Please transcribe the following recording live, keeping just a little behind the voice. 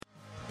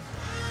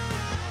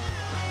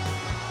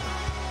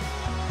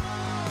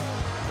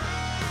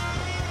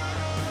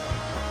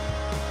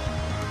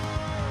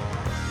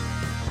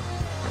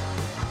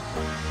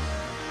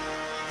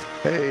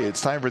Hey,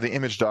 it's time for the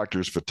Image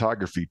Doctors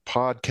Photography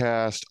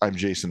Podcast. I'm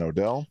Jason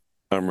Odell,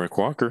 I'm Rick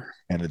Walker.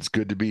 and it's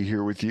good to be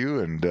here with you.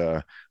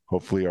 And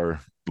hopefully, our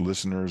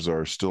listeners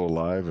are still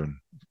alive and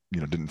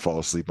didn't fall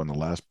asleep on the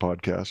last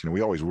podcast. We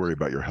always worry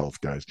about your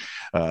health, guys,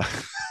 uh,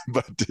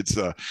 but it's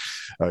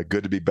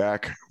good to be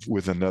back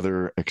with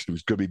another. It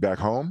was good to be back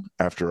home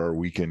after our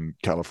week in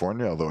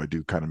California. Although I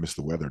do kind of miss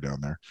the weather down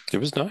there. It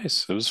was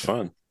nice. It was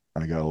fun.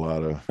 I got a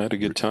lot of. I had a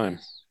good time.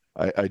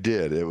 I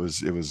did. It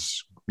was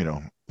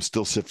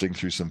still sifting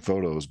through some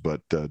photos, but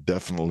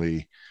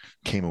definitely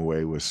came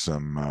away with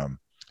some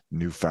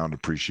newfound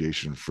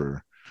appreciation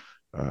for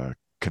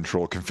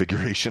control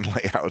configuration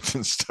layouts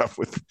and stuff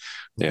with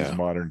these Yeah.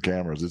 modern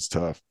cameras. It's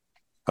tough.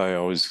 I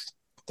always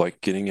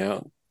like getting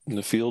out in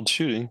the field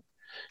shooting.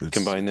 It's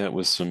Combine that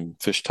with some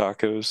fish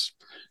tacos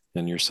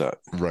and you're set.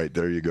 right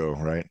there. You go.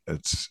 Right.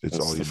 It's That's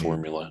all the you need.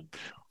 formula.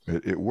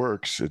 It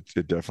works.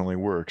 It definitely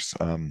works.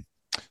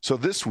 So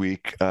this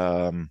week,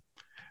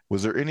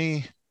 was there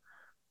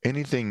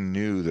anything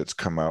new that's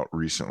come out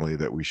recently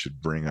that we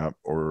should bring up,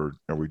 or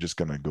are we just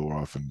going to go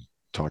off and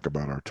talk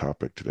about our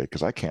topic today?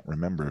 Because I can't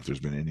remember if there's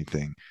been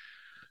anything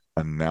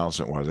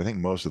announcement wise. I think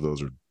most of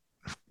those are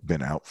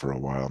been out for a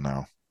while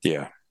now.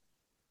 Yeah.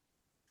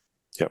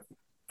 Yep.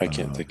 I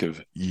can't Uh, think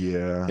of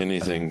yeah,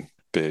 anything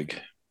big.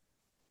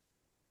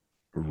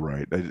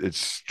 right.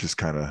 It's just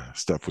kind of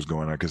stuff was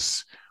going on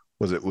because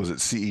was it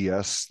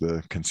CES,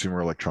 the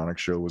Consumer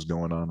Electronics Show, was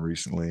going on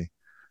recently.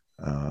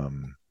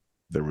 Um,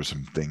 there were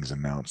some things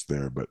announced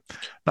there, but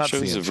not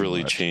Shows seeing have too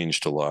really much.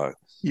 changed a lot.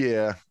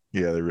 Yeah,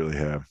 yeah, they really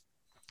have.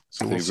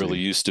 So we'll They really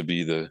see. used to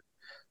be the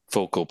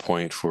focal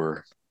point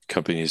for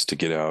companies to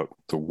get out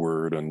the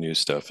word on new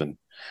stuff. And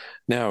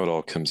now it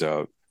all comes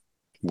out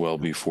well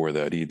before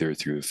that, either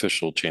through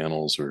official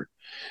channels or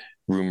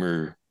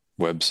rumor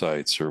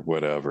websites or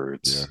whatever.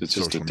 Yeah, It's just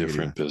a social media.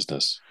 different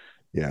business.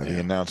 Yeah, the Yeah.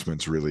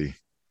 announcements really,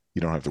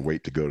 you don't have to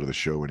wait to go to the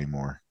show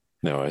anymore.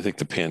 No, I think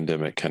the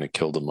pandemic kind of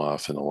killed them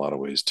off in a lot of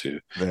ways too.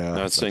 Yeah,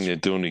 Not saying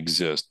that's they don't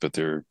exist, but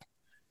they're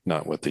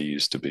not what they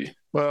used to be.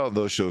 well,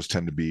 those shows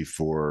tend to be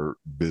for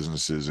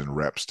businesses and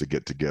reps to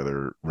get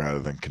together rather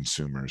than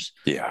consumers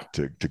Yeah,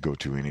 to go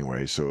to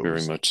anyway. So it very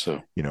was, much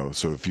so.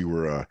 so if you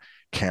were a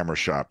camera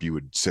shop, you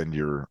would send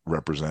your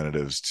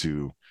representatives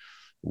to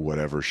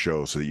whatever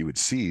show so that you would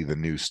see the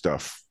new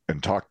stuff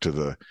and talk to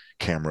the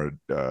camera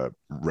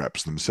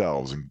reps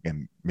themselves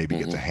and maybe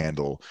get to Hmm.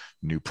 handle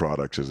new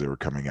products as they were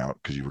coming out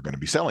because you were going to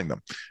be selling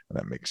them. And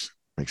that makes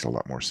a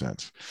lot more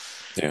sense.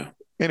 Yeah.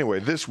 Anyway,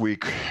 this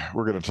week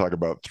we're going to talk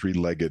about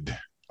three-legged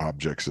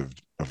objects of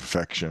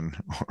affection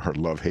or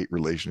love-hate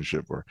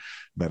relationship, or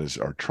that is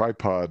our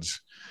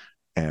tripods.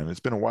 And it's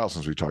been a while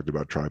since we talked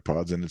about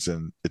tripods, and it's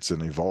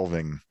an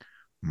evolving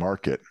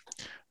market.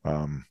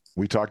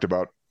 We talked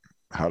about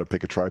how to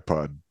pick a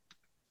tripod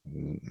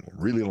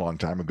really long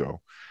time ago.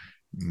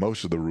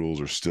 Most of the rules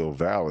are still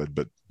valid,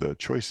 but the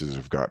choices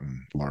have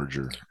gotten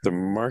larger. The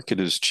market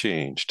has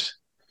changed,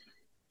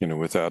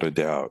 without a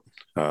doubt.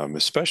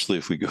 Especially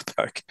if we go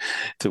back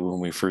to when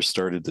we first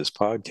started this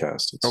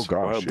podcast. Oh It's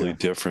gosh, wildly yeah,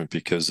 different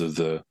because of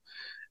the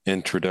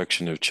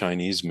introduction of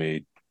Chinese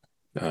made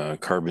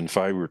carbon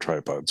fiber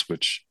tripods,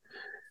 which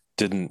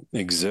didn't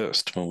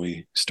exist when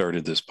we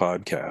started this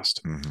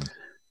podcast. mm-hmm.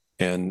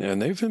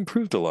 And they've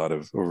improved a lot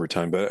of over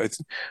time. But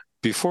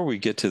before we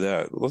get to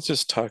that, let's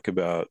just talk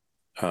about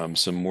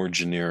some more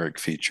generic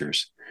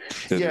features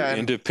that are Yeah,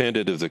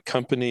 independent of the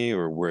company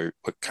or what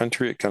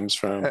country it comes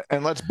from.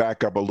 and let's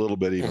back up a little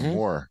bit even Hmm.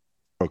 more,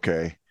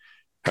 okay?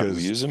 How do we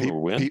Because use them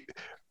or when?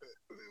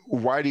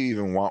 why do you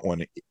even want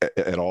one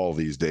at all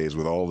these days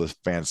with all this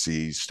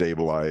fancy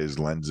stabilized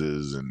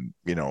lenses and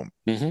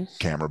Hmm.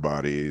 camera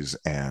bodies?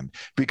 And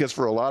because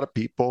for a lot of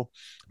people,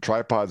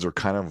 tripods are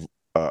kind of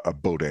a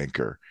boat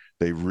anchor.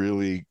 They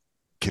really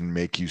can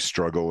make you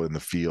struggle in the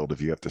field if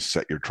you have to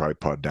set your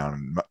tripod down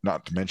and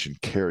not to mention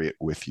carry it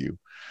with you.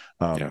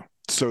 Yeah.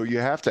 So you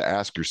have to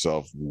ask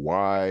yourself,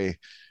 why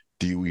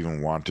do you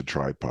even want a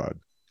tripod?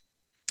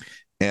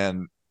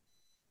 And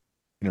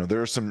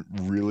there are some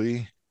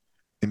really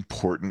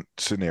important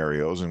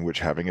scenarios in which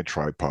having a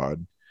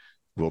tripod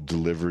will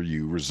deliver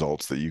you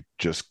results that you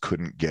just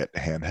couldn't get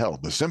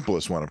handheld. The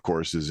simplest one, of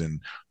course, is in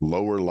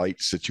lower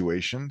light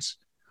situations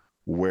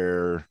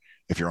where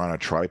if you're on a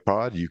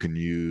tripod, you can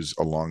use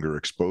a longer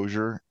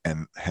exposure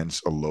and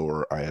hence a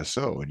lower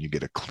ISO and you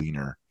get a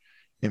cleaner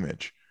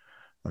image.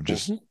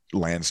 Just Hmm.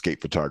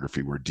 landscape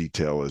photography where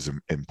detail is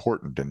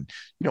important, and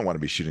you don't want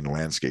to be shooting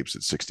landscapes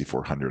at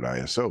 6400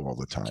 ISO all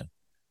the time.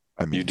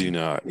 I You mean, do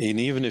not. And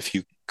even if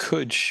you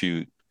could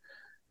shoot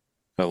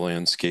a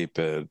landscape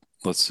at,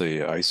 let's say,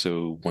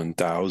 ISO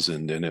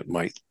 1000, and it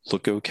might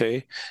look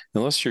okay,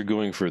 unless you're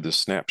going for the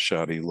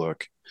snapshotty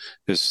look.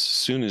 As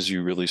soon as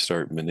you really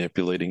start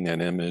manipulating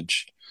that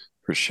image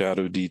for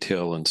shadow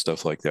detail and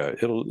stuff like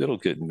that, it'll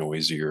get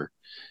noisier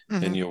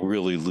and mm-hmm. you'll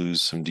really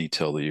lose some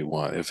detail that you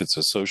want. If it's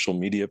a social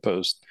media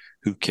post,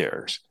 who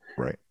cares?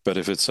 Right. But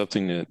if it's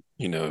something that,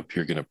 if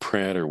you're going to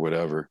print or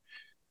whatever,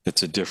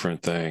 it's a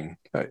different thing.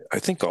 I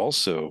think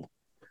also,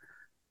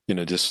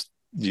 just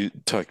you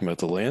talking about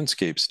the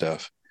landscape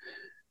stuff,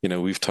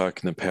 We've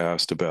talked in the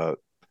past about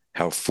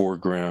how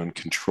foreground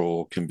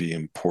control can be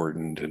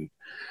important and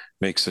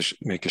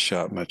make a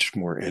shot much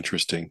more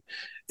interesting.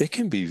 It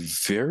can be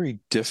very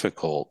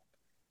difficult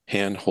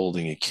hand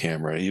holding a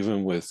camera,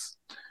 even with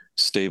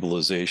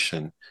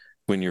stabilization,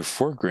 when your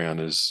foreground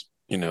is,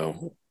 a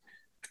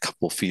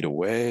couple feet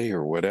away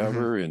or Hmm.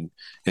 whatever, and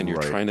you're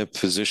Right. trying to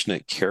position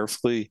it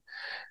carefully,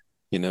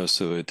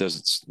 so it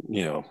doesn't,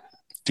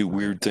 do Right.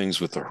 weird things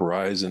with the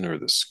horizon or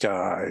the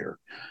sky, or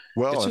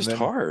Well, it's and just then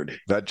hard.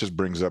 that just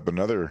brings up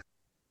another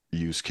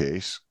use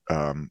case,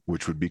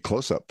 which would be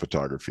close-up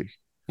photography,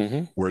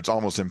 Hmm. where it's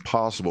almost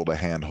impossible to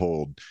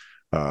handhold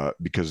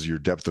because your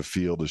depth of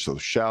field is so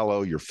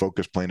shallow, your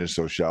focus plane is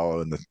so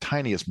shallow, and the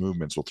tiniest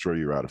movements will throw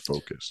you out of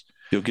focus.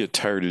 You'll get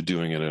tired of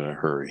doing it in a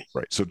hurry.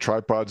 Right. So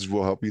tripods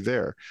will help you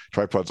there.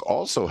 Tripods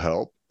also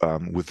help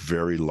with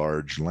very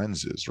large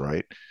lenses,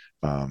 right?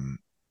 Um,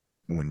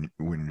 when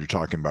you're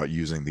talking about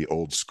using the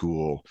old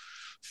school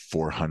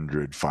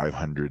 400,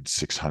 500,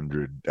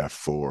 600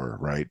 f4,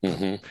 right?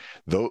 Hmm.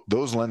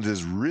 Those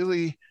lenses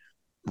really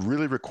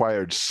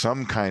required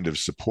some kind of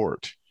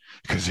support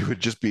because it would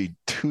just be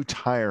too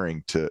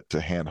tiring to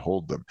hand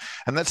hold them.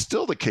 And that's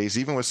still the case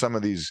even with some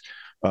of these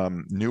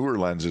newer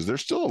lenses. They're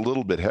still a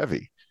little bit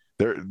heavy.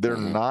 They're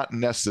Hmm. not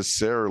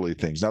necessarily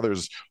things. Now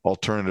there's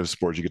alternative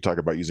sports. You could talk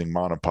about using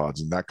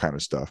monopods and that kind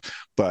of stuff.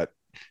 But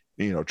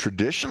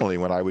traditionally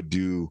when I would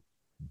do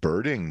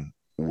birding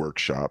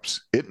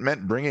workshops, it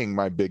meant bringing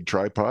my big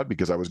tripod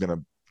because I was going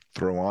to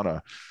throw on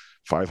a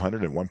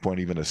 500, at one point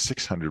even a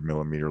 600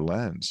 millimeter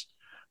lens,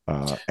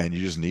 and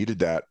you just needed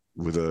that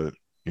with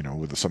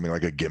something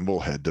like a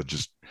gimbal head to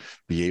just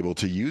be able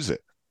to use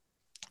it.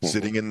 Hmm.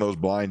 Sitting in those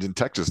blinds in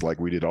Texas, like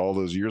we did all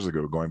those years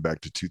ago, going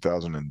back to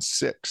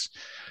 2006,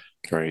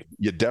 Right.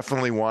 you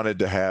definitely wanted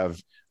to have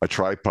a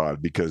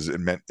tripod because it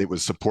meant it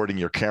was supporting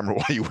your camera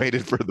while you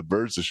waited for the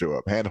birds to show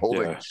up. Hand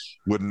holding Yeah.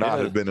 would not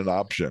Yeah. have been an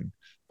option.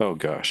 Oh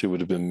gosh, it would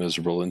have been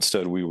miserable.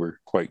 Instead, we were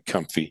quite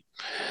comfy.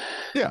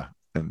 Yeah,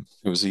 and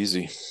It was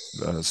easy.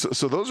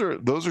 so those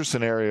are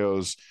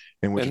scenarios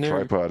in which a And there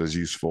tripod is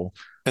useful.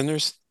 and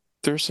there's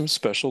some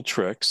special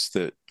tricks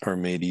that are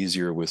made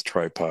easier with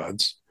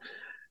tripods.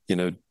 You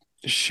know,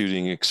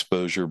 Shooting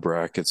exposure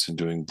brackets and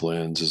doing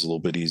blends is a little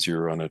bit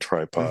easier on a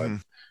tripod. Hmm.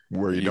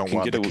 Where you You don't can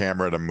want get the a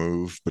camera to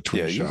move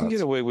between Yeah, you can get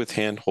shots. away with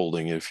hand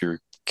holding if you're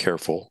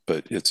careful,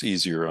 but it's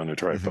easier on a Hmm.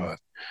 tripod.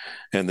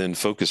 And then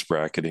focus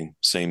bracketing,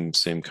 same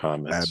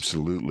comments.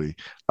 Absolutely.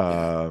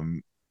 Yeah.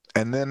 Um,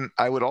 and then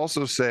I would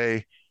also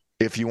say,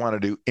 if you want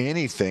to do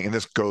anything, and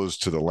this goes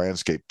to the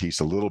landscape piece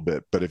a little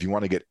bit, but if you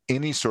want to get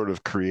any sort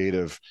of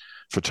creative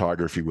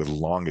photography with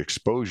long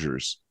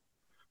exposures,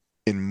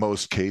 in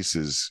most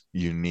cases,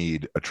 you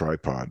need a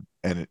tripod.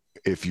 And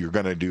if you're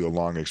going to do a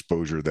long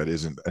exposure that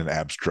isn't an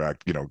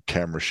abstract,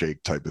 camera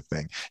shake type of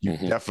thing, you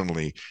Hmm.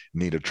 definitely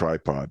need a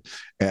tripod.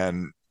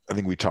 And I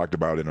think we talked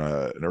about in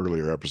an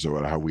earlier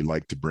episode how we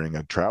like to bring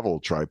a travel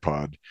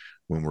tripod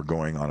when we're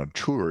going on a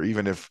tour,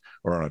 even if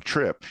or on a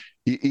trip.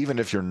 Even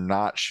if you're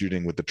not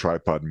shooting with the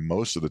tripod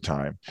most of the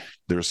time,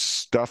 there's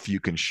stuff you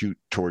can shoot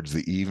towards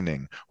the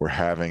evening where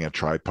having a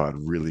tripod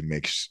really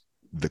makes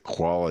the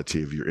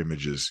quality of your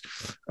images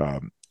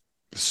um,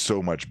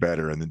 so much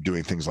better. And then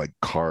doing things like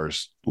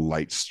cars,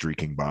 lights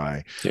streaking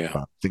by,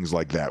 Yeah. things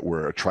like that,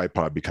 where a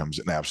tripod becomes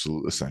an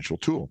absolute essential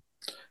tool.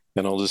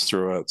 And I'll just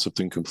throw out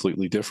something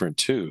completely different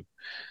too.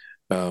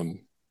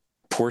 Um,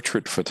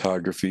 Portrait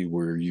photography,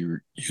 where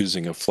you're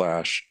using a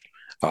flash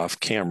off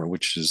camera,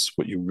 which is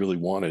what you really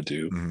want to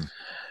do.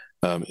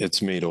 Mm-hmm.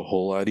 It's made a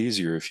whole lot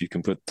easier if you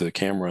can put the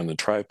camera on the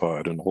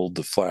tripod and hold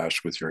the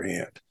flash with your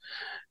hand.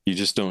 You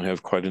just don't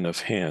have quite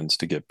enough hands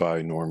to get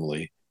by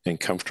normally and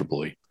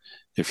comfortably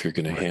if you're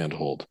going to Right,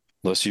 handhold,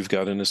 unless you've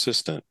got an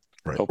assistant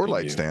right, or helping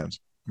light you. stands.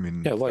 I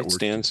mean, Yeah, that light works too.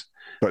 stands,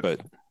 But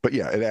but but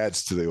yeah, it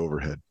adds to the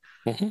overhead.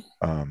 mhm.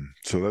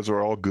 So those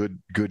are all good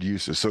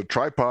uses. So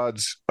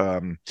tripods,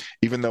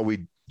 even though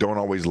we don't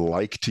always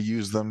like to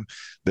use them,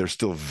 they're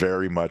still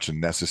very much a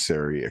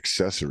necessary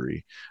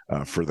accessory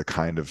for the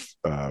kind of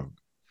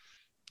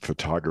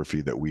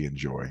photography that we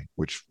enjoy,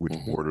 which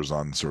Mhm. borders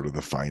on sort of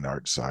the fine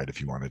art side, if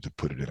you wanted to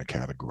put it in a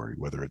category,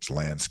 whether it's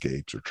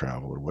landscapes or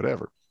travel or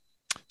whatever.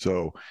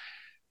 So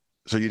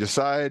so you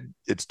decide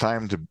it's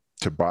time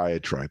to buy a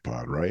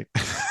tripod, right?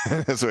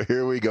 So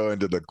here we go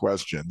into the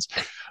questions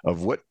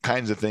of what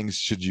kinds of things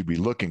should you be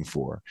looking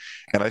for.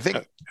 And I Uh,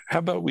 think, How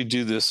about we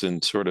do this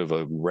in sort of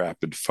a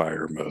rapid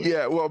fire mode,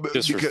 yeah, well,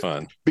 just for because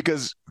fun?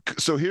 because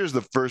so here's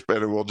the first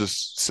bit, and we'll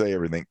just say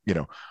everything.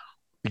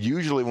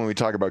 Usually when we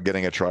talk about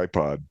getting a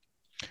tripod,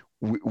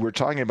 we're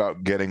talking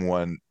about getting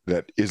one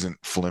that isn't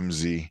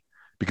flimsy,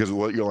 because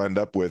what you'll end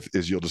up with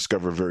is you'll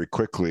discover very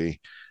quickly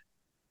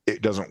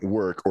it doesn't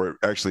work, or it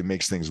actually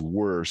makes things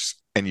worse,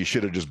 and you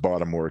should have just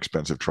bought a more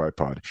expensive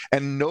tripod.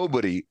 And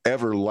nobody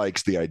ever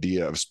likes the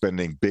idea of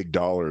spending big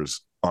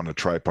dollars on a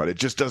tripod. It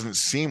just doesn't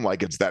seem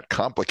like it's that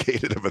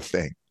complicated of a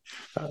thing.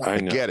 I I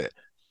know. get it.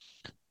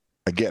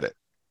 I get it.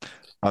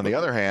 On the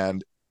other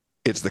hand,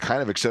 it's the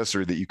kind of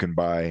accessory that you can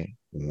buy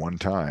one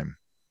time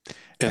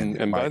and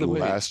it And by might the way,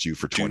 last you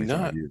for do 25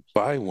 not years.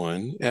 buy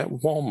one at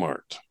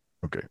Walmart.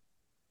 Okay.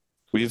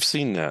 We have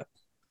seen that,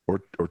 Or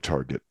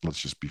Target. Let's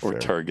just be or fair.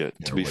 Target,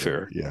 to Or be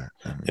whatever. fair. Yeah.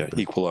 I mean, Yeah,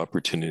 equal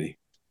opportunity.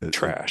 it,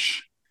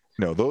 Trash.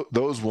 no,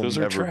 those will Those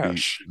are never be.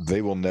 trash.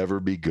 They will never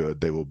be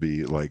good. They will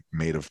be like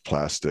made of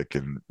plastic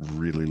and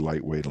really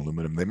lightweight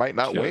aluminum. They might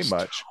not weigh Just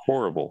much,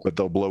 horrible. but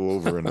they'll blow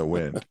over in the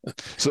wind.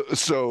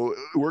 So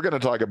we're going to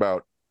talk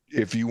about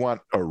if you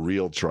want a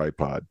real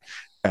tripod,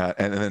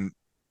 and then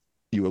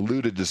you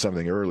alluded to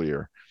something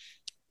earlier.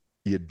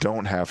 You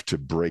don't have to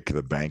break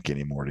the bank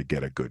anymore to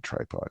get a good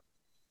tripod.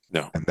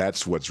 No. And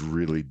that's what's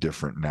really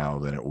different now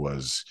than it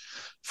was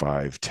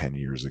 5, 10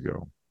 years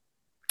ago.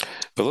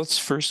 But let's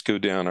first go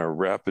down our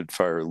rapid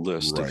fire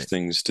list of Right.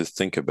 things to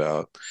think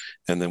about,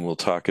 and then we'll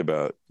talk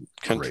about Great.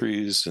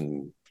 countries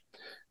and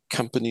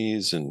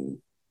companies, and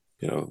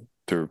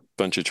there are a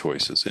bunch of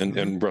choices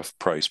and rough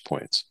price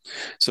points.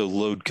 So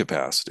load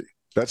capacity.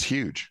 That's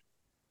huge.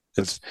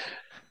 It's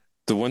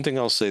the one thing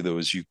I'll say though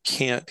is you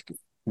can't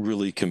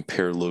really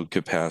compare load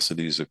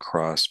capacities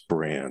across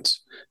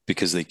brands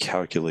because they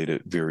calculate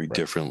it very Right.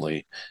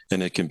 differently,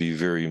 and it can be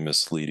very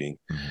misleading.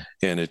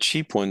 And a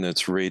cheap one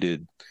that's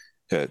rated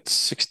at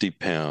 60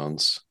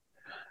 pounds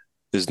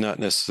is not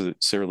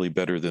necessarily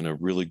better than a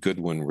really good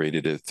one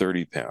rated at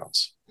 30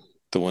 pounds.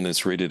 The one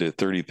that's rated at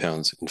 30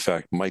 pounds, in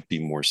fact, might be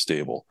more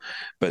stable.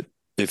 But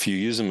if you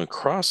use them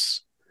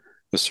across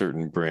a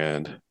certain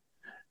brand,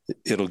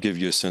 it'll give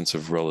you a sense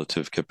of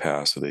relative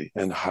capacity,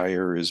 and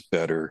higher is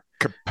better.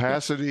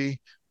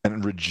 Capacity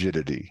and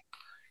rigidity.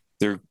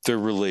 They're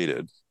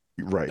related.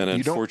 Right. And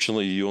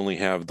unfortunately, you only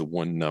have the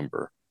one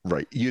number.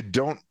 Right. You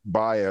don't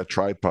buy a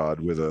tripod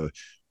with a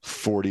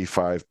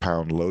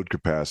 45-pound load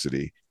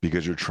capacity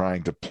because you're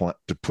trying to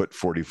put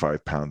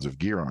 45 pounds of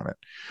gear on it.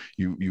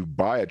 You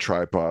buy a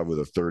tripod with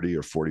a 30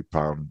 or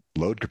 40-pound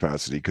load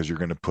capacity because you're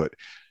going to put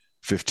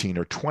 15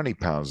 or 20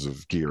 pounds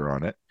of gear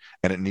on it,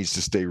 and it needs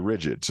to stay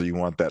rigid. So you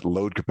want that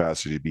load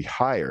capacity to be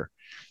higher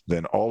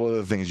than all of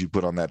the things you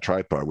put on that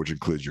tripod, which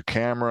includes your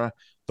camera,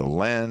 the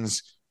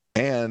lens,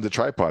 and the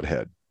tripod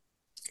head.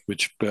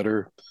 Which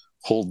better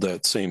hold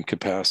that same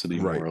capacity,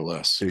 right. more or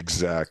less.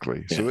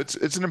 Exactly. Yeah. So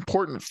it's an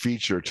important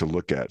feature to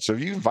look at. So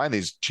if you can find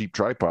these cheap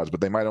tripods, but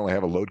they might only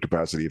have a load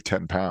capacity of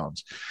 10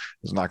 pounds,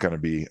 it's not going to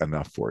be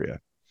enough for you.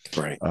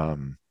 Right.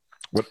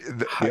 What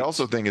the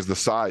also thing is the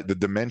size, the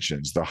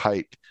dimensions, the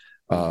height,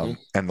 and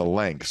the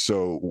length.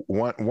 So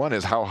one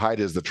is how high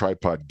does the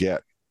tripod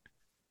get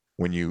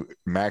when you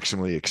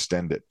maximally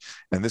extend it?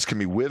 And this can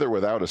be with or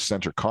without a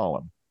center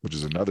column, which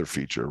is another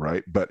feature,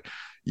 right? But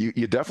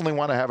you definitely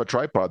want to have a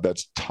tripod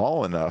that's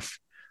tall enough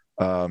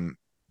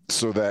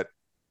so that,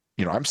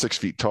 I'm 6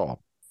 feet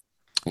tall,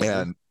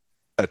 and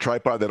a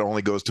tripod that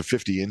only goes to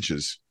 50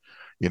 inches,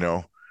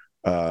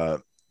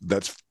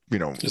 that's,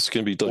 it's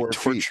going to be like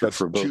torture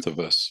for both of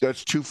us.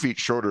 That's 2 feet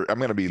shorter. I'm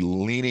going to be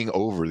leaning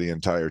over the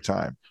entire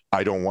time.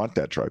 I don't want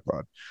that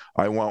tripod.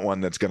 I want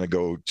one that's going to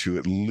go to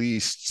at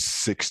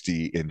least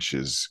 60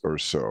 inches or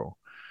so,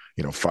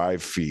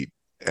 5 feet.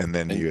 And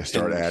then you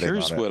start adding on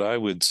it. Here's what I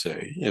would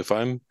say.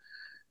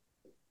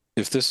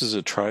 If this is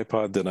a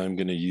tripod that I'm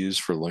going to use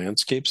for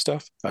landscape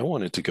stuff, I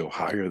want it to go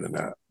higher than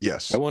that.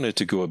 Yes. I want it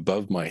to go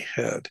above my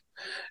head.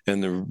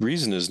 And the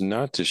reason is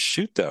not to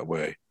shoot that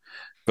way,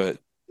 but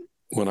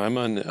when I'm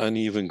on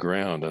uneven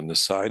ground on the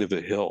side of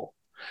a hill,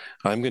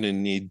 I'm going to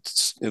need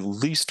at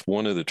least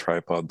one of the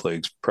tripod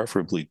legs,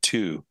 preferably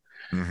two,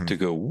 to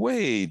go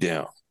way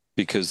down,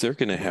 because they're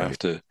going to have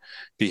to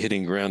be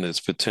hitting ground that's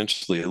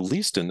potentially at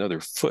least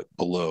another foot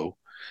below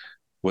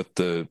what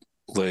the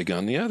leg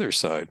on the other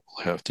side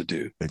will have to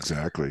do.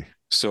 Exactly.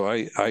 So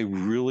I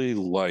really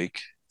like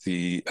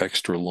the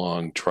extra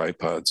long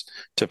tripods,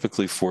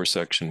 typically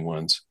 4-section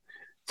ones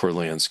for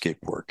landscape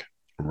work.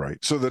 Right.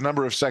 So the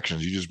number of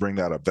sections, you just bring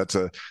that up. That's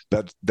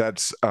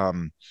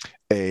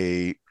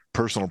a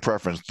personal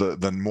preference.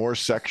 The more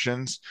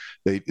sections,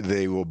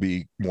 they will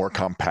be more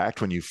compact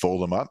when you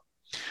fold them up,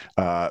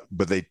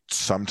 but they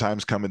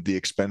sometimes come at the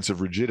expense of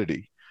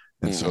rigidity.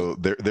 And so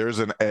there's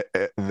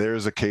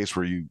a case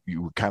where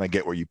you kind of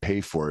get what you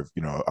pay for,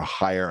 a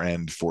higher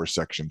end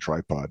 4-section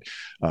tripod,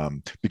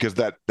 because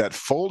that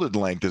folded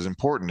length is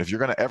important. If you're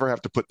going to ever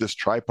have to put this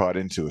tripod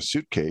into a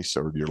suitcase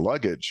or your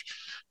luggage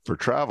for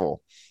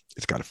travel,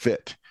 it's got to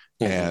fit.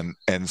 And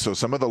so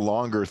some of the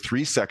longer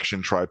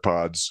 3-section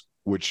tripods,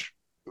 which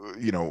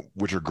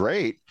are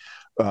great,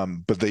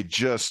 but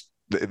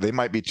they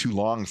might be too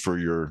long for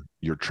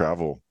your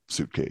travel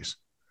suitcase.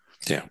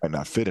 Yeah, might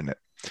not fit in it.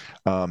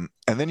 And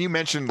then you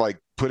mentioned like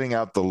putting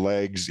out the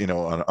legs,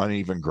 on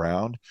uneven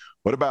ground.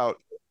 What about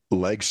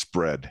leg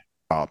spread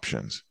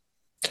options?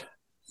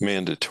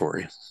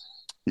 Mandatory.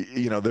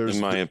 There's,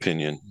 in my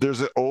opinion,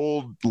 there's an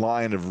old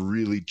line of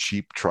really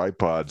cheap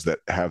tripods that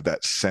have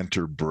that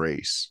center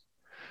brace.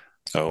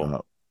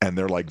 And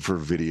they're like for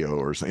video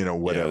or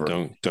whatever.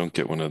 Yeah, don't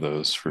get one of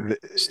those for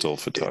still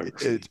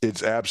photography.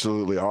 It's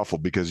absolutely awful,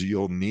 because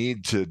you'll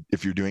need to,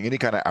 if you're doing any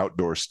kind of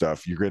outdoor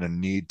stuff, you're going to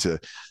need to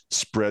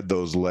spread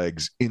those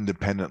legs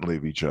independently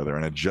of each other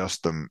and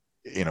adjust them,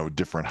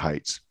 different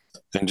heights.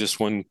 And just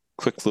one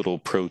quick little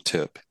pro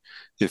tip.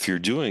 If you're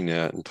doing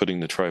that and putting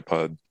the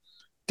tripod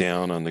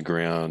down on the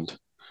ground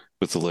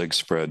with the legs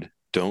spread,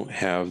 don't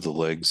have the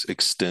legs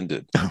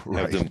extended. Have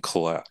Right. them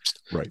collapsed.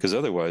 Right. Because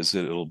otherwise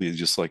it'll be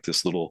just like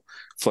this little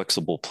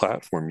flexible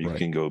platform. You Right.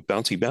 can go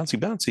bouncy, bouncy,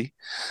 bouncy.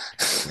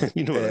 Right.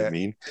 You know what I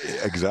mean?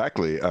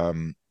 Exactly.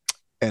 And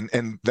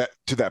that,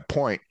 to that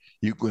point,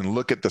 you can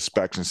look at the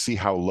specs and see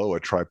how low a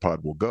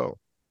tripod will go.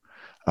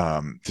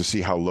 To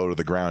see how low to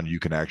the ground you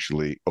can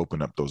actually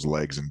open up those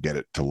legs and get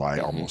it to lie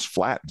almost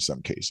flat in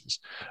some cases.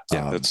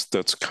 Yeah,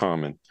 that's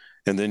common.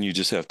 And then you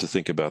just have to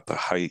think about the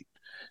height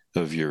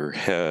of your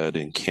head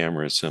and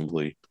camera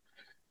assembly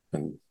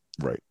and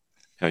right.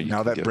 how you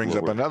Now can that get brings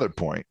up lower. another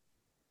point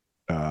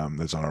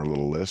that's on our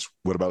little list.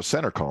 What about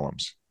center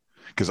columns?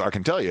 Because I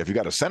can tell you, if you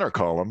got a center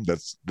column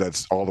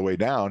that's all the way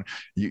down,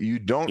 you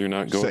don't You're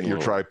not set going your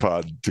lower.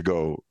 tripod to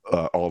go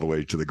all the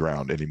way to the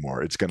ground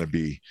anymore. It's going to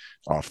be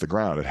off the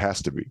ground. It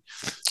has to be.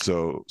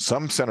 So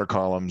some center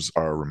columns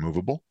are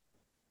removable.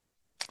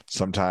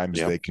 Sometimes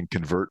Yeah. they can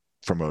convert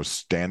from a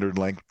standard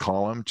length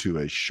column to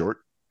a short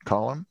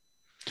column.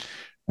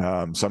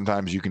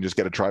 Sometimes you can just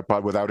get a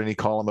tripod without any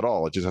column at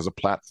all. It just has a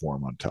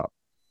platform on top,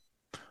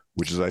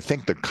 which is, I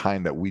think, the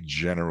kind that we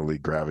generally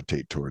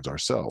gravitate towards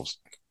ourselves.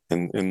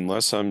 And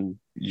unless I'm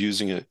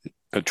using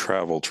a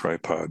travel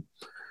tripod,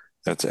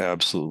 that's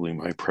absolutely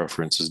my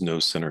preference is no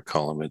center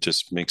column. It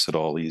just makes it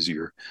all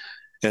easier.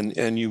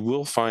 And you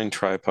will find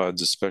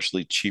tripods,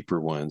 especially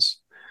cheaper ones,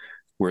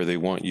 where they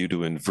want you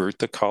to invert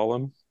the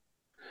column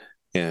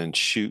and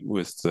shoot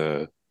with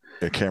A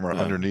camera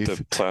underneath.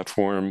 the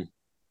platform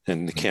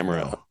and the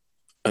camera No.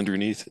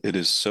 underneath. It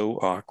is so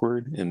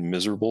awkward and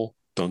miserable.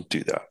 Don't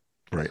do that.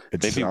 Right.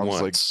 It Maybe sounds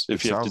like once.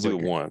 If you have to do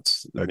it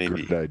once, a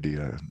maybe good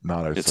idea.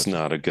 it's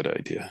not a good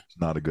idea.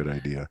 Not a good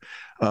idea.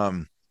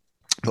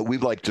 But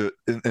we'd like to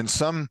in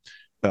some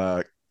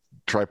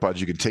tripods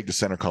you can take the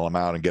center column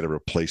out and get a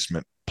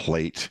replacement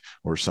plate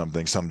or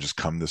something. Some just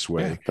come this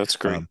way. Yeah, that's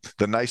great.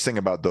 The nice thing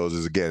about those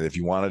is, again, if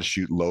you wanted to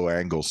shoot low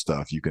angle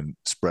stuff, you can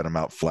spread them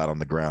out flat on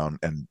the ground,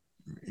 and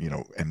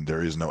and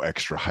there is no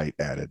extra height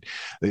added.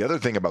 The other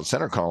thing about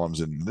center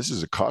columns, and this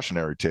is a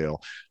cautionary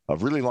tale, a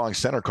really long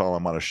center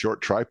column on a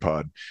short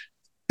tripod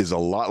is a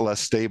lot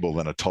less stable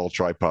than a tall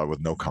tripod with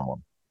no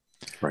column.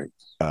 Right.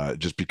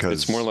 Just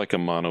because it's more like a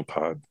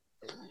monopod.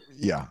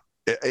 Yeah.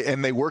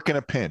 And they work in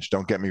a pinch.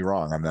 Don't get me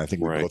wrong. I mean, I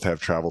think we both have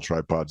travel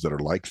tripods that are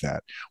like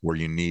that, where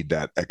you need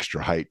that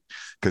extra height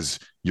because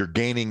you're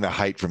gaining the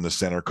height from the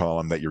center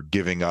column that you're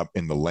giving up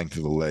in the length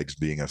of the legs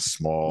being a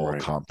small,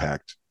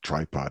 compact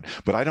tripod.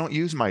 But I don't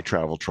use my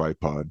travel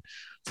tripod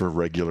for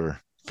regular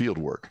field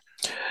work.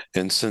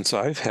 And since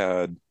I've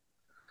had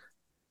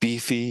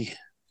beefy,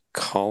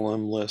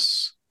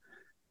 columnless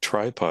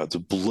tripods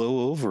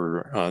blow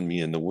over on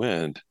me in the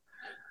wind,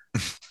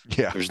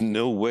 there's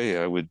no way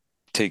I would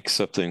take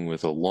something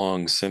with a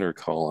long center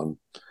column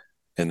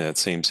in that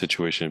same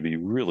situation. It'd be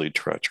really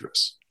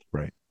treacherous.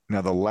 Right.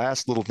 Now, the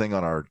last little thing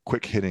on our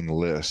quick hitting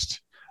list,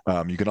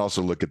 you can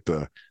also look at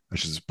I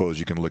should suppose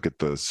you can look at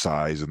the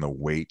size and the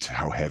weight,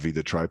 how heavy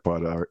the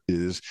tripod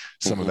is.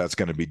 Some of that's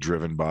going to be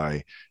driven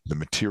by the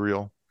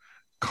material,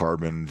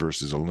 carbon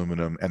versus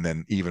aluminum. And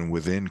then even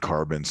within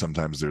carbon,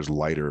 sometimes there's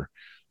lighter,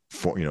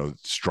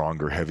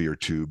 stronger, heavier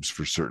tubes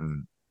for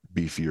certain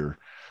beefier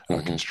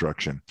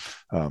construction.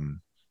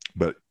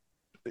 But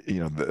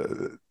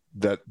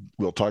that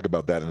we'll talk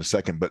about that in a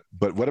second.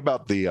 But what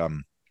about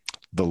the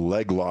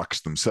leg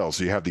locks themselves?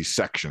 So you have these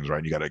sections, right?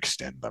 And you got to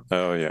extend them.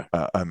 Oh yeah.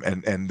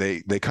 And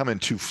they come in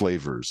two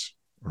flavors,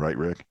 right,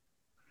 Rick?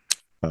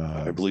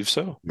 I believe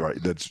so.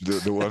 Right. That's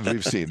the ones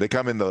we've seen. They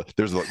come in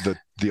there's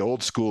the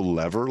old school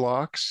lever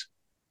locks,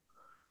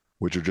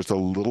 which are just a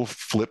little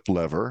flip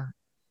lever.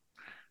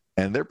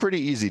 And they're pretty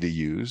easy to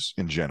use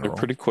in general. They're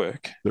pretty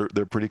quick.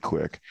 They're pretty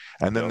quick.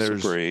 And then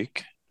there's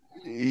brake.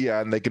 Yeah,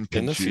 and they can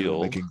pinch in the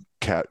field, they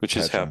can which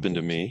has happened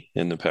to me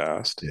in the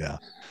past. Yeah.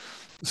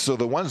 So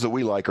the ones that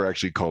we like are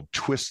actually called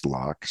twist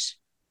locks.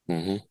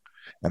 And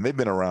they've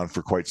been around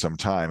for quite some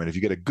time. And if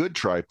you get a good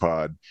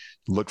tripod,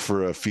 look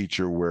for a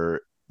feature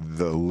where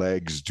the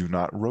legs do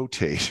not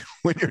rotate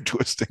when you're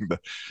twisting the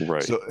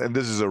right. So, and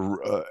this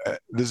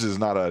is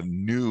not a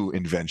new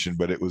invention,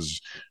 but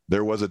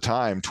there was a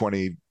time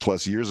 20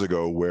 plus years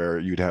ago where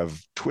you'd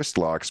have twist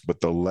locks, but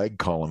the leg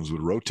columns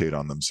would rotate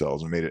on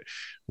themselves and made it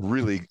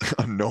really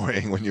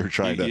annoying when you're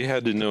trying you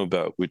had to know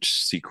about which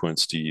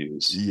sequence to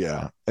use.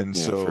 Yeah. And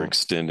so for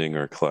extending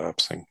or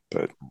collapsing,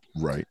 but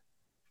right.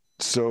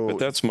 So but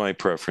that's my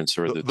preference,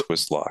 or the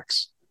twist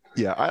locks.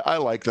 Yeah, I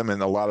like them,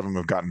 and a lot of them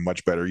have gotten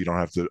much better. You don't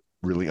have to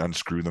really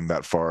unscrew them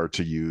that far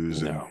to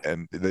use,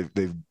 and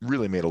they've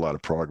really made a lot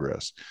of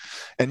progress.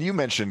 And you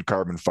mentioned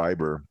carbon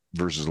fiber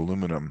versus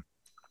aluminum,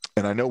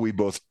 and I know we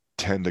both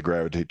tend to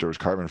gravitate towards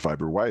carbon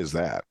fiber. Why is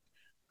that?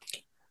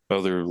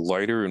 Well, they're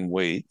lighter in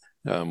weight,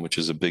 which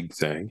is a big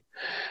thing.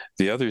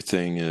 The other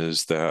thing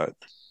is that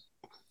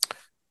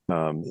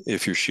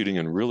If you're shooting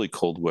in really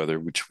cold weather,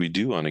 which we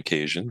do on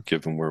occasion,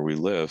 given where we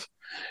live,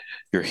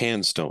 your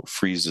hands don't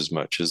freeze as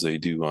much as they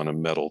do on a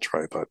metal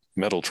tripod.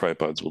 Metal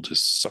tripods will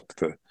just suck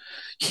the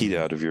heat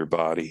out of your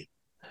body.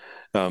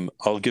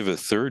 I'll give a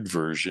third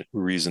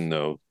reason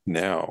though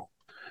now,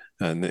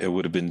 and it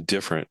would have been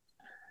different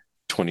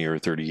 20 or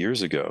 30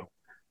 years ago.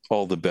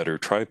 All the better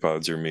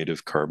tripods are made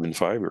of carbon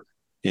fiber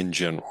in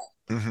general.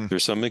 Mm-hmm.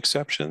 There's some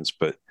exceptions,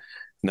 but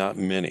not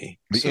many.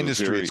 The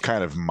industry has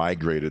kind of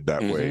migrated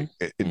that way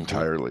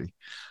entirely.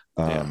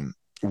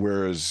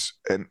 Whereas,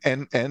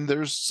 and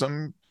there's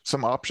some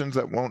options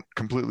that won't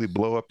completely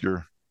blow up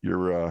your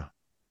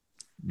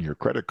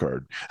credit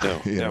card.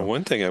 Now,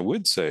 one thing I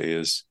would say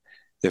is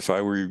if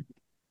I were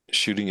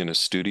shooting in a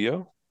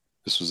studio,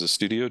 this was a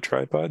studio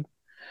tripod,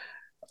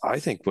 I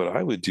think what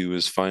I would do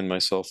is find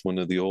myself one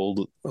of the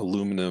old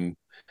aluminum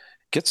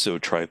Gitzo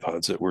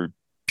tripods that were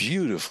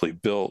beautifully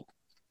built,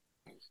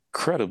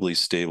 incredibly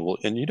stable,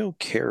 and you don't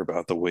care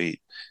about the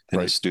weight in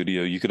a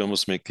studio. You could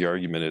almost make the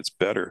argument it's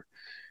better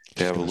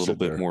to have a little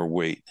bit more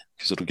weight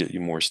because it'll get you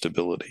more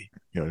stability.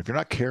 If you're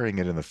not carrying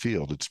it in the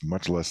field, it's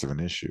much less of an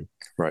issue.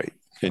 Right.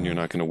 And you're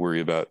not going to worry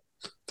about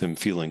them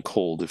feeling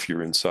cold if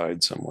you're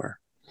inside somewhere.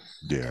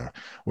 Yeah.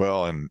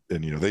 Well, and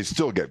they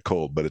still get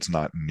cold, but it's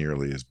not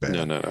nearly as bad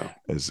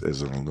as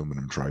an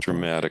aluminum tripod.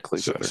 Dramatically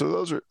better.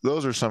 So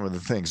those are some of the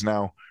things.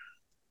 Now,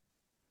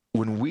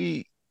 when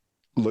we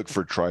look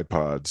for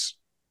tripods,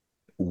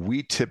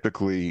 we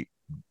typically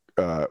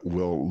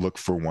will look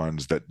for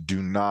ones that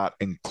do not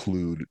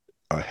include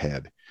a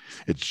head.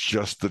 It's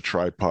just the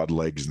tripod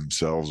legs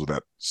themselves with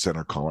that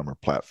center column or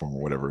platform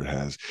or whatever it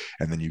has,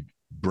 and then you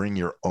bring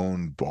your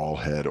own ball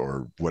head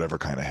or whatever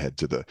kind of head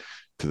to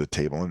the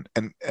table,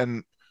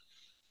 and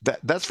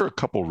that's for a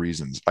couple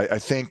reasons. I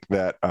think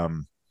that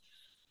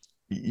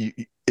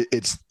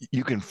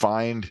you can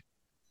find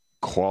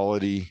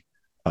quality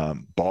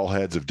ball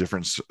heads of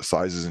different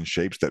sizes and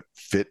shapes that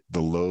fit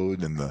the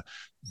load and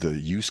the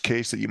use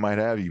case that you might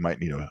have. You might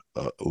need a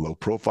low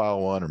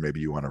profile one, or maybe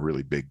you want a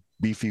really big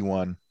beefy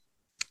one.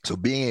 So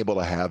being able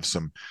to have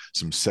some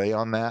say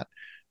on that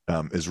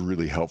is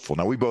really helpful.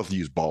 Now, we both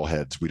use ball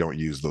heads. We don't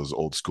use those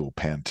old school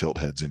pan tilt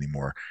heads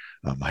anymore.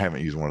 I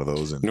haven't used one of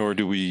those. Nor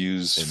do we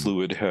use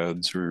fluid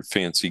heads or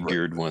fancy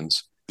geared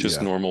ones,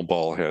 just normal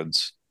ball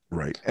heads.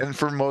 Right. And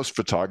for most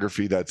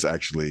photography, that's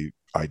actually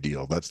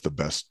ideal. That's the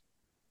best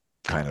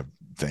kind of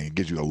thing. It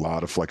gives you a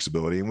lot of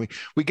flexibility, and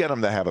we get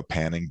them to have a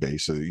panning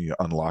base, so you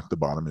unlock the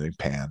bottom and they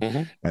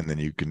pan, and then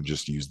you can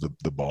just use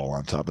the ball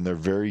on top, and they're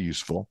very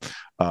useful.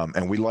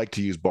 And we like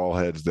to use ball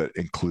heads that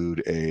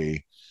include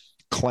a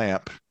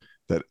clamp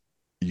that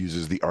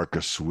uses the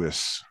Arca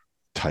Swiss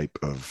type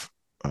of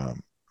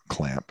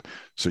clamp,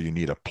 so you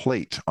need a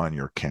plate on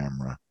your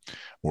camera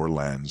or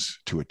lens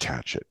to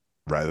attach it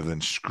rather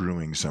than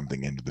screwing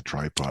something into the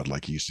tripod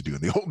like you used to do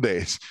in the old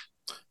days.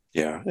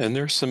 Yeah, and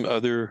there's some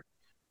other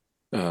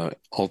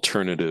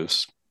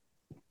alternatives,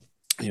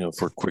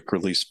 for quick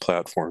release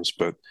platforms,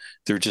 but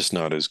they're just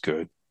not as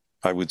good.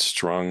 I would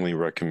strongly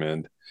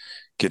recommend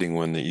getting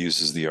one that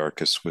uses the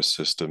Arca Swiss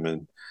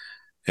system,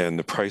 and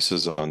the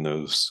prices on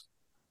those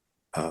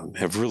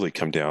have really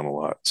come down a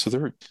lot. So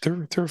they're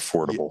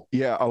affordable.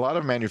 Yeah, a lot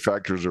of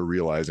manufacturers are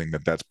realizing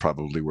that that's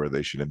probably where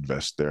they should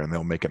invest there, and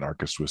they'll make an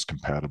Arca Swiss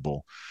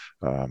compatible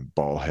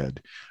ball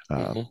head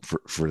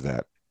for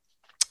that.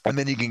 And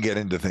then you can get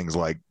into things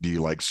like, do you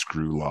like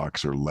screw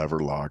locks or lever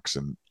locks?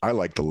 And I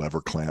like the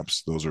lever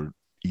clamps. Those are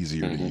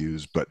easier to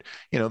use, but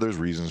there's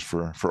reasons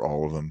for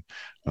all of them.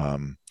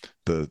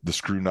 The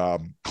screw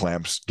knob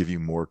clamps give you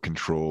more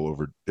control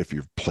over if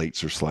your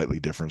plates are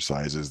slightly different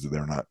sizes.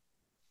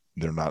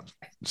 They're not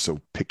so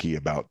picky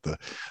about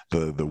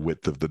the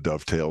width of the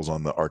dovetails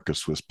on the Arca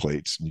Swiss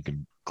plates. You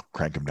can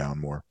crank them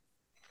down more.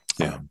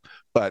 Yeah.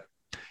 But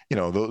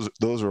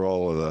those are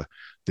all of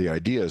the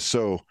ideas.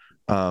 So,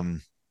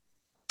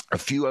 a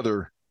few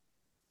other,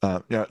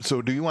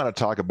 so do you want to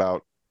talk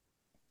about,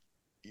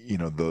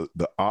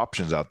 the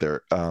options out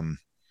there?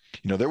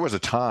 There was a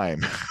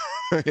time,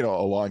 a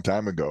long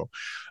time ago,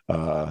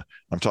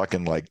 I'm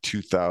talking like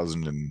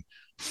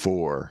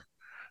 2004,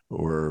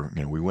 or,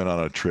 we went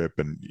on a trip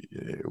and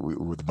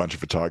with a bunch of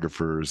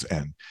photographers,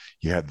 and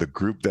you had the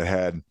group that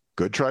had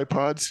good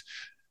tripods,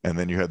 and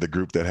then you had the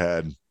group that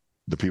had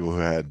the people who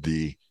had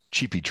the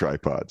cheapy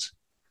tripods.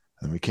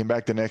 And we came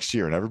back the next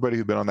year, and everybody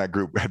who'd been on that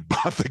group had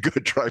bought the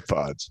good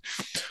tripods.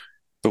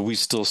 But we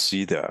still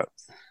see that.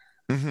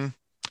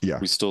 Yeah.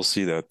 We still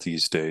see that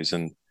these days.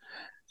 And,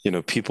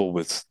 people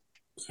with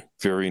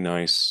very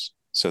nice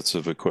sets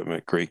of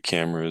equipment, great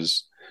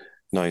cameras,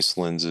 nice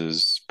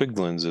lenses, big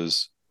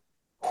lenses,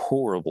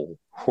 horrible,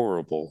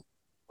 horrible,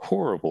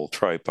 horrible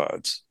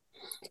tripods.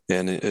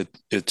 And it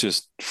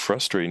just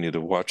frustrating you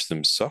to watch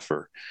them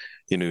suffer.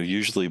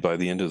 Usually by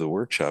the end of the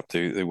workshop,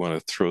 they want to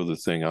throw the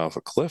thing off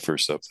a cliff or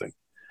something.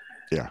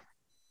 Yeah.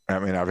 I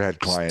mean, I've had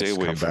clients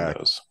come back.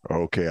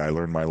 Okay, I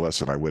learned my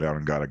lesson. I went out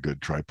and got a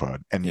good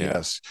tripod. And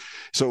yes.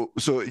 So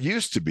it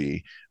used to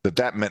be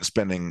that meant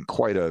spending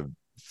quite a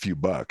few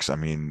bucks. I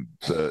mean,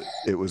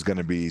 it was going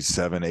to be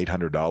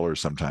 $700-800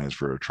 sometimes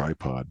for a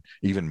tripod,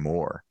 even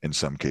more in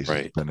some cases,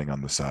 Right. depending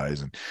on the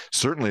size. And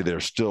certainly there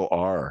still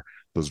are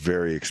those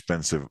very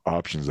expensive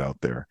options out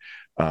there.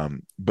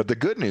 But the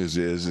good news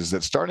is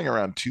that starting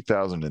around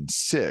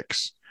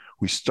 2006,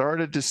 we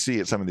started to see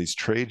at some of these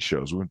trade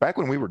shows, back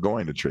when we were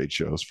going to trade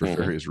shows for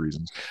various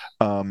reasons,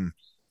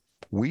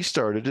 we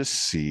started to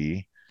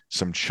see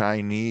some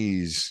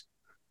Chinese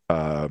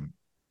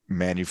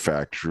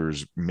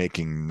manufacturers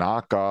making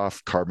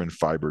knockoff carbon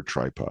fiber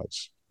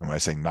tripods. And when I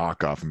say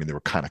knockoff, I mean they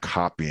were kind of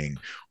copying.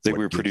 They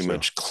were pretty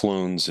much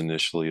clones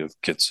initially of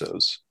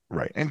Gitzo's.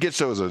 Right. And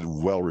Gitzo is a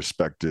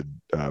well-respected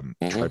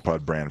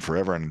tripod brand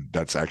forever, and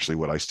that's actually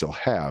what I still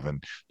have,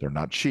 and they're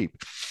not cheap.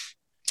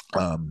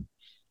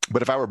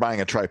 But if I were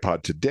buying a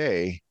tripod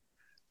today,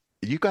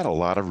 you got a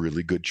lot of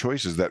really good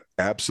choices that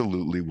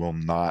absolutely will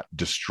not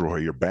destroy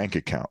your bank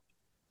account.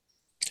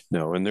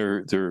 No, and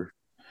they're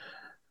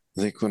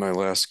I think when I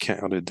last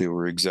counted, there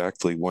were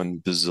exactly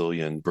 1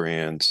 bazillion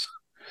brands.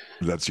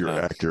 That's your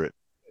accurate.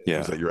 Yeah.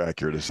 Is that your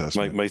accurate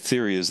assessment? My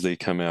theory is they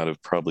come out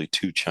of probably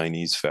 2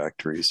 Chinese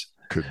factories.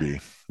 Could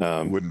be.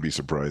 Wouldn't be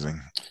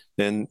surprising.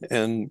 And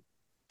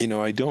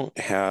I don't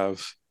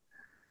have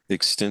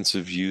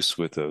extensive use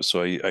with those,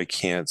 so I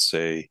can't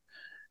say,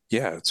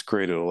 yeah, it's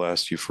great, it'll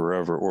last you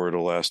forever, or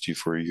it'll last you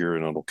for a year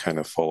and it'll kind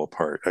of fall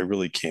apart. I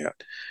really can't.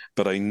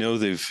 But I know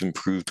they've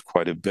improved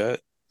quite a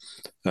bit.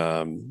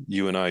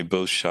 You and I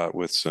both shot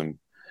with some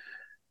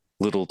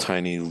little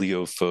tiny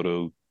Leo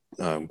Photo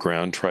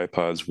ground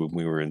tripods when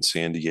we were in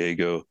San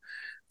Diego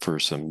for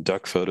some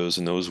duck photos,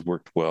 and those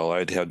worked well.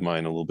 I'd had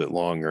mine a little bit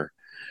longer.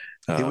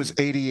 It was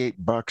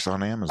 $88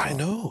 on Amazon. I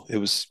know it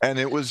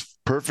was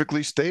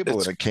perfectly stable,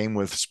 and it came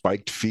with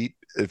spiked feet.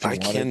 I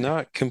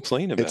cannot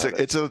complain about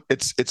it.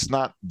 It's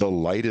not the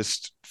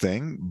lightest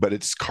thing, but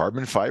it's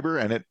carbon fiber,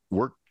 and it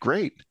worked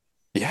great.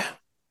 Yeah.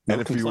 No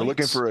and if you were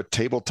looking for a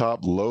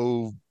tabletop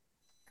low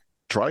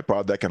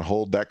tripod that can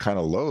hold that kind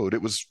of load,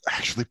 it was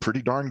actually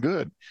pretty darn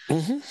good.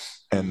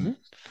 And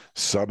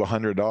sub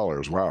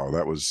 $100. Wow,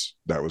 that was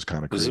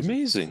kind of crazy. It was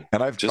amazing.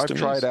 And I've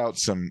tried out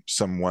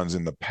some ones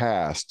in the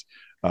past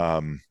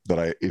that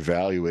I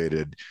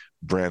evaluated,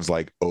 brands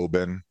like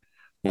Oben,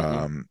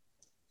 and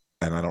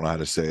I don't know how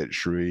to say it,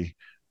 Shrui.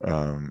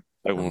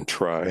 I won't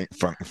try.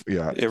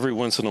 Yeah. Every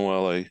once in a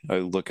while, I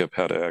look up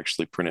how to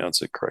actually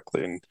pronounce it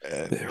correctly, and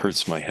it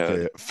hurts my head.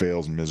 It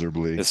fails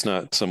miserably. It's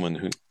not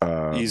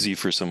easy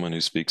for someone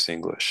who speaks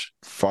English.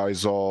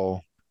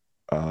 Faisal,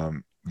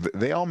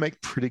 they all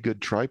make pretty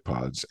good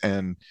tripods,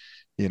 and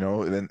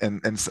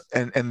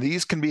and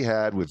these can be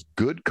had with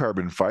good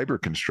carbon fiber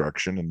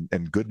construction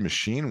and good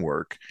machine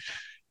work.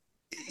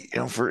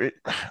 For it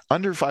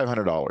under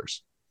 $500.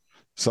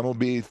 Some will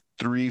be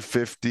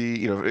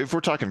 $350. If we're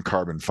talking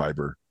carbon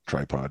fiber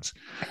tripods,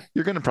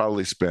 you're going to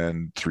probably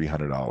spend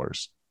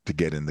 $300 to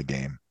get in the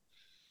game.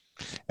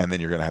 And then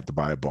you're going to have to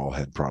buy a ball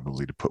head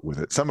probably to put with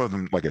it. Some of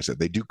them, like I said,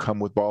 they do come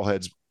with ball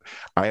heads.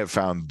 I have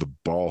found the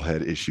ball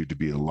head issue to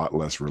be a lot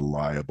less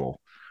reliable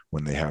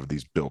when they have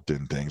these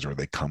built-in things, or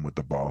they come with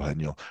the ball head,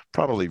 and you'll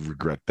probably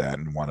regret that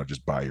and want to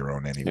just buy your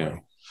own anyway. Yeah.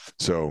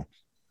 So,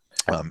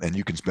 and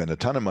you can spend a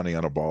ton of money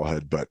on a ball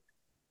head, but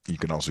you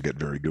can also get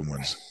very good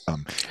ones.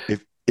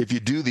 If you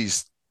do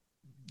these,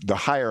 the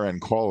higher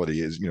end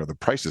quality is, the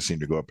prices seem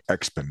to go up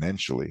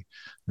exponentially.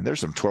 And there's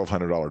some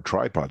 $1,200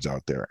 tripods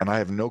out there. And I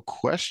have no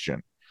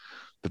question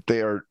that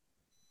they are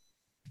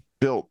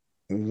built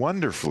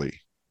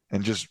wonderfully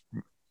and just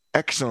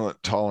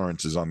excellent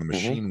tolerances on the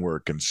machine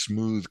work and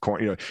smooth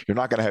corner. You're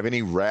not going to have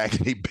any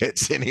raggedy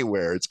bits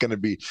anywhere. It's going to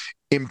be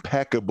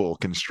impeccable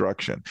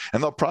construction,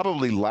 and they'll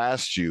probably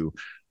last you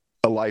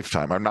a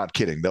lifetime. I'm not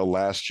kidding. They'll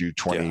last you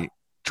 20,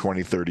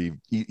 30.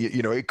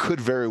 It could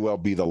very well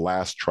be the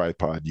last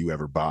tripod you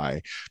ever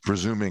buy,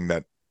 presuming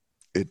that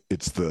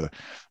it's the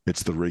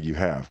rig you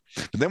have.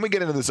 But then we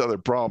get into this other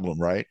problem,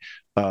 right?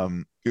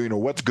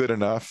 What's good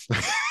enough?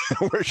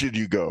 Where should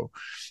you go?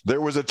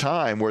 There was a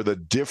time where the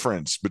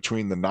difference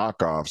between the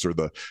knockoffs or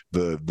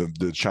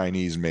the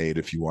Chinese made,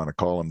 if you want to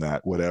call them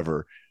that,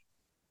 whatever,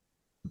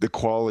 the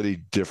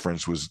quality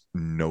difference was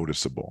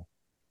noticeable.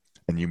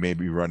 And you may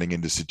be running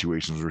into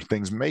situations where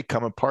things may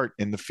come apart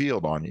in the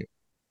field on you.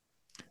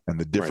 And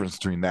the difference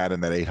between that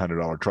and that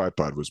 $800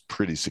 tripod was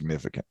pretty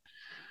significant.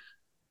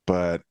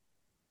 But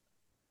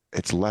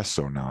it's less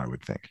so now, I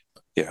would think.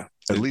 Yeah.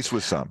 At least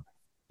with some.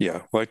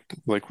 Yeah.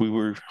 Like we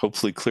were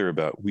hopefully clear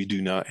about, we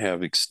do not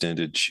have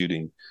extended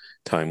shooting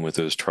time with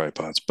those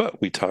tripods,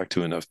 but we talked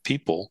to enough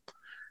people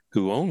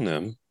who own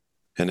them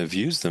and have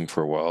used them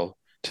for a while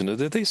to know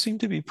that they seem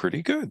to be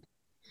pretty good.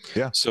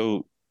 Yeah.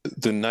 So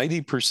the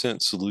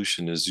 90%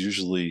 solution is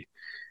usually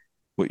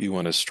what you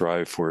want to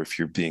strive for if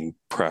you're being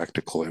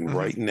practical. And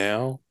right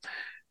now,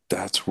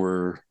 that's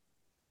where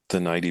the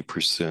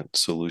 90%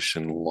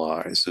 solution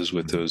lies, is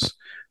with those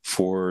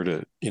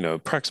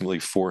approximately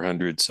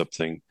 400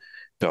 something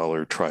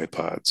dollar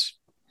tripods.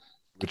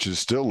 Which is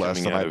still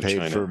less than I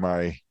paid for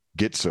my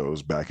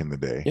Gitzos back in the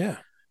day. Yeah.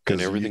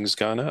 and everything's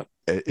gone up.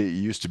 It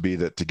used to be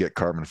that to get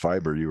carbon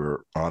fiber, you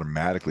were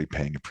automatically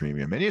paying a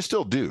premium, and you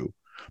still do,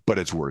 but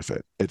it's worth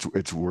it.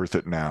 It's worth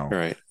it now,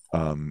 Right.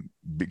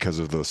 because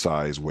of the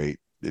size, weight,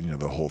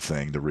 the whole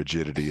thing. The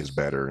rigidity is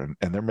better,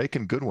 and they're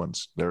making good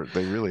ones.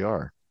 They really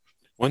are.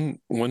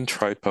 One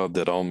tripod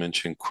that I'll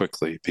mention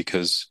quickly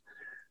because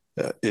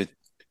it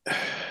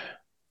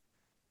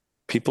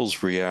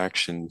people's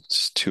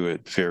reactions to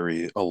it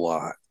vary a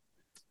lot.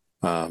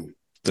 The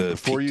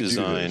Before Peak you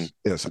Design. do this,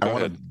 yes, I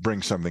want to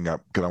bring something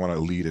up because I want to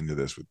lead into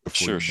this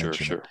before you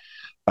mention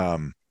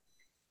it.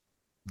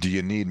 Do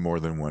you need more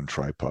than one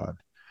tripod?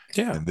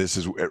 Yeah. And this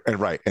is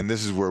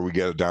where we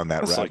get down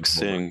that That's rabbit like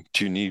saying,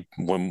 do you need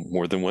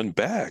more than one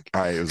bag?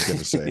 I was going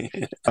to say,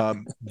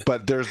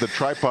 but there's the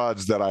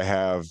tripods that I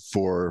have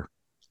for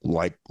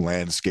like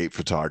landscape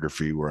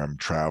photography where I'm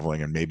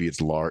traveling and maybe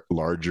it's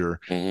larger.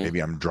 Mm-hmm.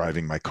 Maybe I'm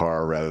driving my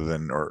car rather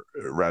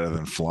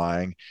than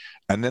flying.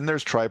 And then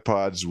there's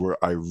tripods where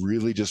I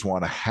really just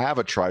want to have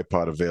a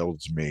tripod available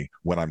to me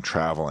when I'm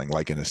traveling,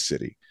 like in a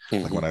city,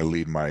 Mm-hmm. like when I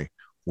lead my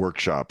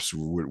workshops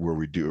where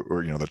we do,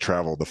 or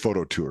the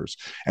photo tours,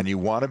 and you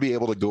want to be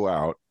able to go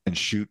out and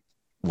shoot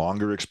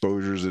longer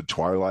exposures at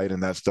twilight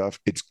and that stuff.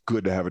 It's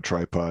good to have a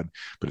tripod,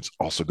 but it's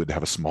also good to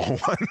have a small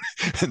one.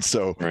 And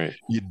so right.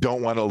 You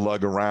don't want to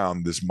lug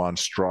around this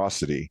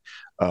monstrosity.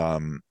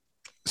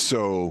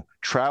 So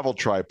travel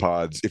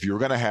tripods, if you're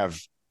going to have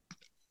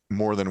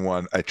more than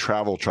one, a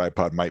travel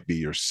tripod might be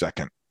your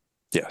second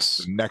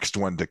next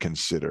one to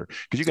consider,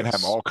 because you can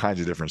have all kinds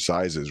of different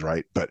sizes,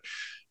 right? But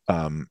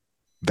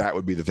that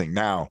would be the thing.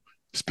 Now,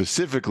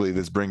 specifically,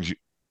 this brings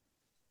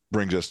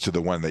us to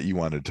the one that you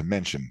wanted to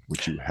mention,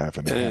 which you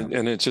haven't.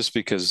 And it's just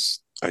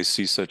because I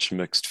see such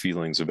mixed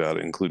feelings about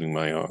it, including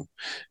my own.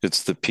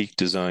 It's the Peak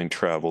Design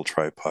travel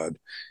tripod,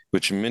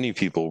 which many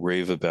people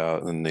rave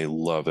about and they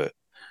love it.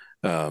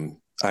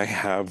 I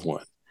have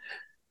one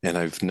and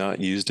I've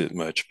not used it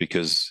much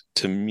because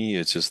to me,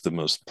 it's just the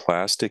most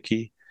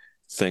plasticky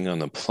thing on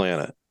the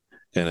planet.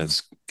 And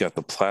it's got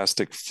the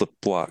plastic flip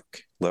block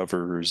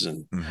levers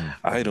and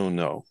I don't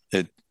know.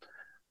 And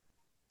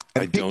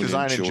Peak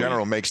Design in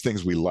general makes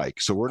things we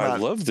like. So we're not. I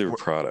love their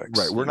products.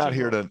 Right. We're not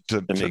here to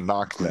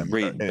knock them.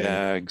 Great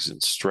bags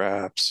and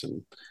straps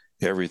and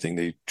everything.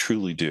 They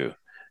truly do.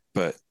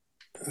 But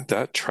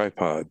that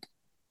tripod,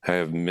 I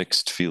have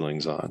mixed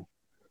feelings on.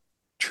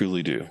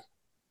 Truly do.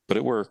 But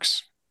it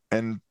works.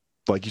 And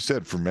like you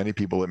said, for many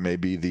people, it may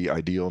be the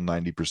ideal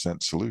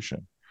 90%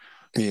 solution.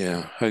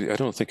 Yeah, I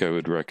don't think I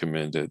would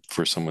recommend it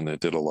for someone that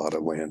did a lot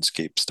of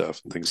landscape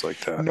stuff and things like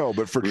that. No,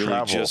 but for really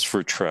travel, just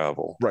for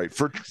travel, right?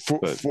 For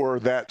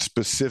that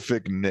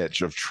specific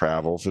niche of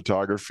travel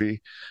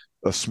photography,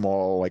 a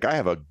small, like I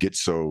have a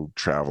Gitzo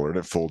Traveler and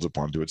it folds up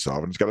onto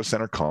itself and it's got a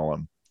center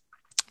column.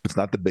 It's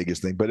not the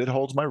biggest thing, but it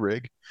holds my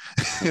rig.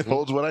 It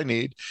holds what I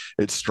need.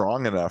 It's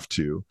strong enough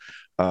to,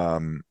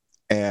 and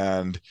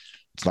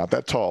it's not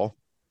that tall,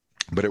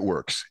 but it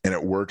works. And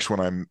it works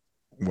when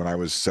I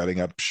was setting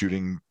up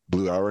shooting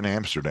Blue Hour in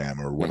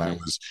Amsterdam, or when I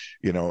was,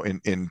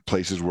 in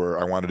places where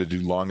I wanted to do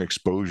long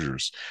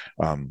exposures.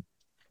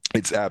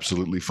 It's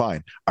absolutely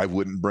fine. I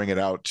wouldn't bring it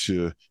out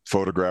to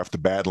photograph the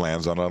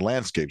Badlands on a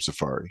landscape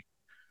safari.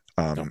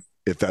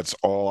 If that's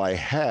all I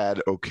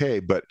had,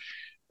 okay. But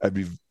I'd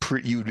be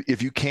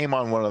if you came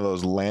on one of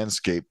those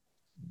landscape,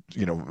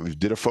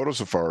 did a photo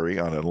safari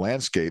on a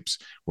landscapes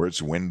where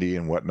it's windy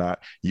and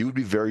whatnot, you would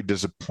be very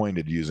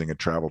disappointed using a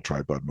travel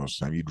tripod most of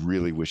the time. You'd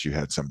really wish you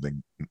had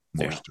something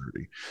more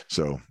sturdy.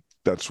 So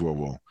that's where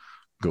we'll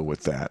go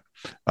with that.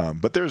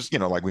 But there's,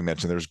 like we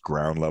mentioned, there's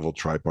ground level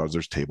tripods,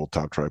 there's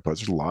tabletop tripods,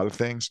 there's a lot of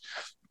things.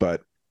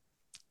 But,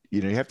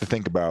 you have to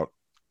think about,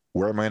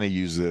 where am I going to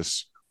use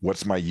this?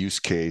 What's my use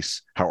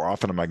case? How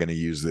often am I going to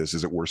use this?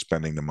 Is it worth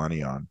spending the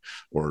money on?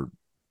 Or,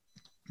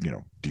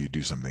 do you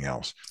do something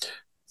else?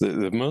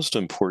 The most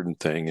important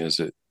thing is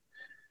that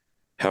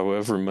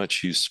however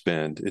much you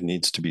spend, it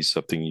needs to be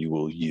something you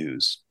will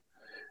use.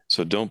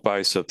 So don't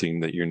buy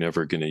something that you're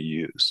never going to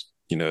use.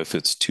 If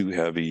it's too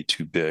heavy,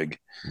 too big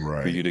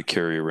for you to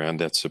carry around,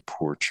 that's a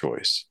poor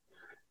choice.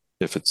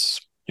 If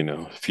it's,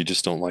 if you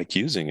just don't like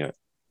using it,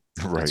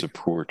 it's a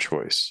poor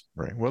choice.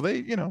 Right. Well,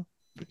 they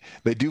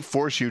do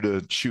force you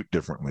to shoot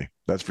differently.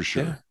 That's for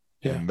sure.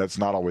 Yeah. And that's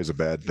not always a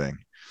bad thing.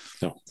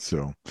 No.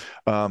 So,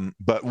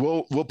 but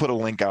we'll put a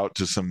link out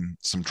to some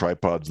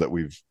tripods that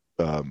we've,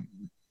 where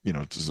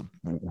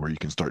you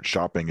can start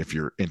shopping if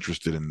you're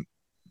interested in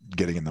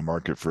getting in the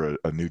market for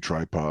a new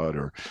tripod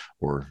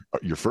or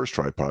your first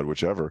tripod,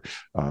 whichever.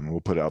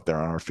 We'll put it out there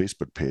on our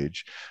Facebook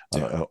page,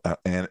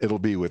 and it'll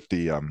be with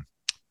the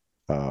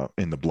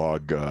in the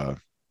blog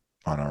on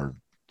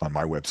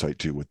my website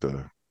too, with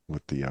the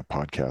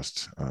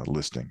podcast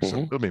listing.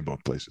 So it'll be in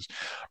both places.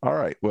 All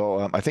right.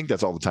 Well, I think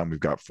that's all the time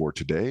we've got for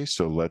today.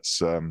 So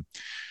let's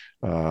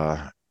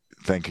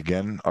thank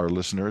again our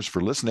listeners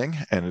for listening,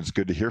 and it's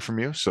good to hear from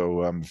you.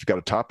 So if you've got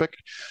a topic,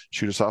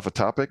 shoot us off a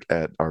topic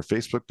at our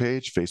Facebook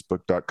page,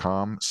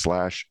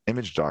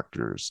 facebook.com/image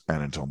doctors.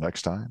 And until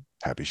next time,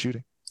 happy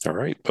shooting. All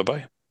right.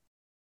 Bye-bye.